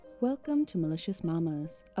Welcome to Malicious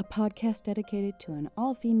Mamas, a podcast dedicated to an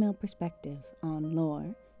all-female perspective on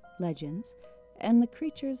lore, legends, and the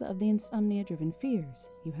creatures of the insomnia-driven fears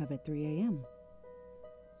you have at 3 a.m.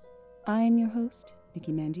 I am your host,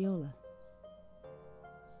 Nikki Mandiola.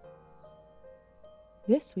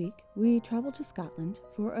 This week, we travel to Scotland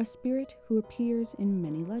for a spirit who appears in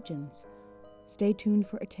many legends. Stay tuned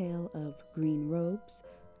for a tale of green robes,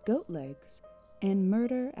 goat legs, and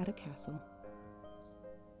murder at a castle.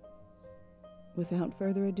 Without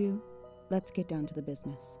further ado, let's get down to the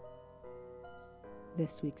business.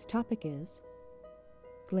 This week's topic is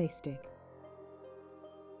Glaistig.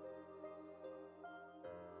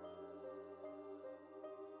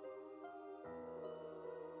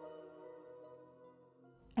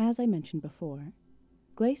 As I mentioned before,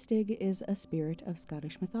 Glaistig is a spirit of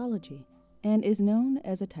Scottish mythology and is known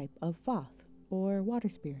as a type of Foth, or water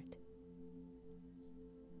spirit.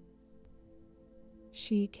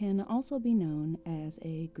 She can also be known as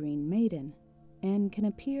a green maiden and can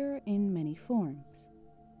appear in many forms.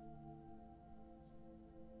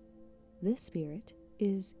 This spirit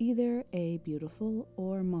is either a beautiful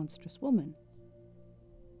or monstrous woman.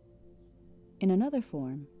 In another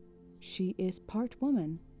form, she is part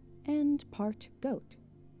woman and part goat.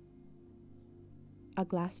 A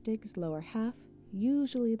Glaistig's lower half,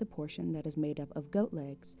 usually the portion that is made up of goat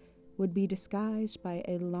legs, would be disguised by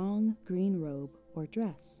a long green robe or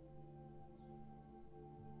dress.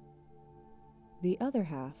 The other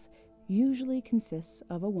half usually consists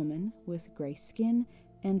of a woman with gray skin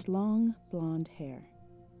and long blonde hair.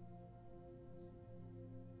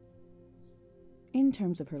 In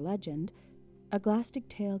terms of her legend, a Glaistig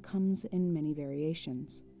tale comes in many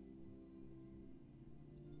variations.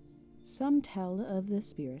 Some tell of the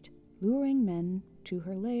spirit luring men to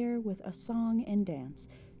her lair with a song and dance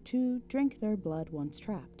to drink their blood once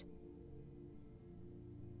trapped.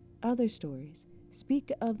 Other stories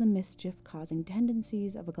speak of the mischief-causing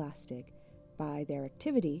tendencies of a Glaistig by their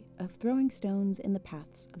activity of throwing stones in the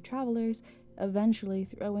paths of travelers, eventually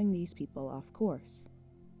throwing these people off course.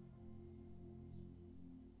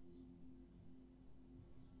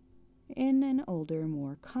 In an older,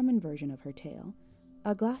 more common version of her tale,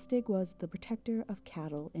 a Glaistig was the protector of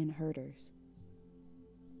cattle and herders.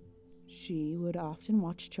 She would often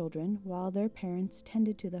watch children while their parents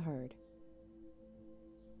tended to the herd.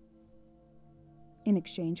 In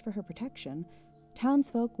exchange for her protection,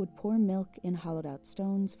 townsfolk would pour milk in hollowed-out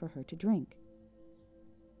stones for her to drink.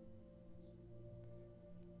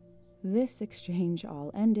 This exchange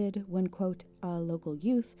all ended when, quote, a local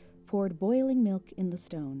youth poured boiling milk in the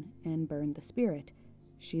stone and burned the spirit.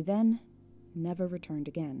 She then never returned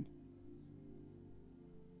again.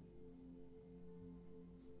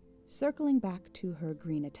 Circling back to her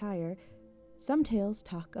green attire, some tales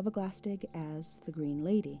talk of a Glaistig as the Green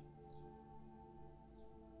Lady.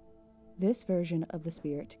 This version of the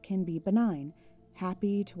spirit can be benign,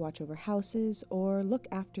 happy to watch over houses or look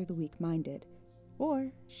after the weak-minded,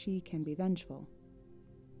 or she can be vengeful.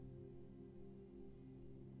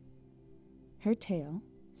 Her tale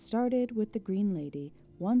started with the Green Lady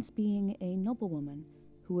once being a noblewoman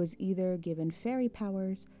who was either given fairy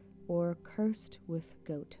powers or cursed with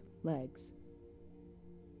goat legs.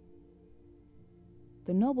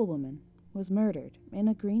 The noblewoman was murdered in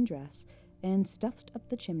a green dress and stuffed up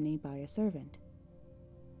the chimney by a servant.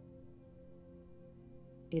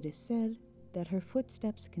 It is said that her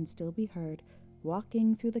footsteps can still be heard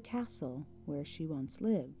walking through the castle where she once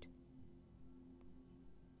lived.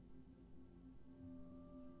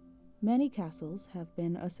 Many castles have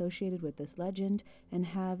been associated with this legend and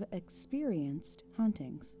have experienced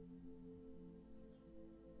hauntings.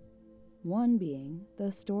 One being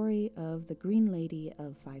the story of the Green Lady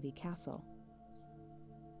of Fyvie Castle.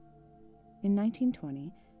 In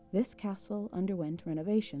 1920, this castle underwent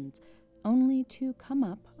renovations, only to come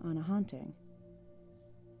up on a haunting.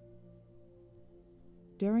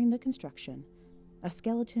 During the construction, a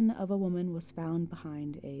skeleton of a woman was found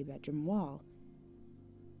behind a bedroom wall.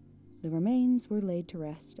 The remains were laid to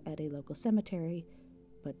rest at a local cemetery,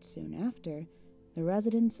 but soon after, the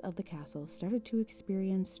residents of the castle started to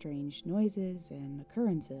experience strange noises and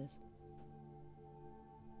occurrences.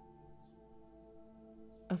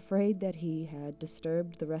 Afraid that he had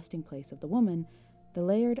disturbed the resting place of the woman, the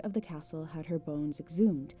laird of the castle had her bones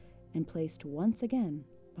exhumed and placed once again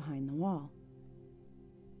behind the wall.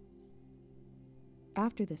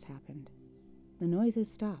 After this happened, the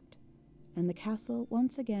noises stopped, and the castle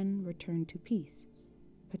once again returned to peace,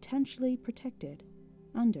 potentially protected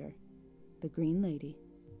under the Green Lady.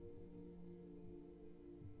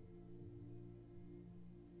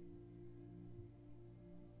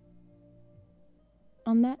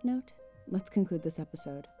 On that note, let's conclude this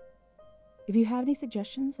episode. If you have any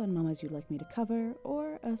suggestions on mamas you'd like me to cover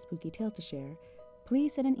or a spooky tale to share,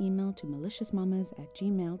 please send an email to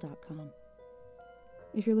maliciousmamas@gmail.com.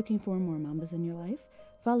 If you're looking for more mamas in your life,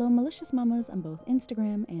 follow Malicious Mamas on both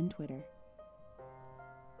Instagram and Twitter.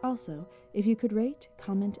 Also, if you could rate,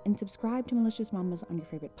 comment, and subscribe to Malicious Mamas on your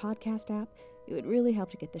favorite podcast app, it would really help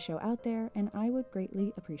to get the show out there, and I would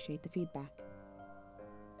greatly appreciate the feedback.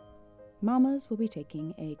 Mamas will be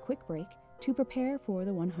taking a quick break to prepare for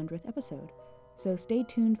the 100th episode, so stay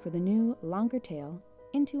tuned for the new, longer tale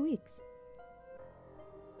in 2 weeks.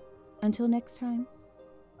 Until next time,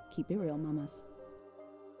 keep it real, mamas.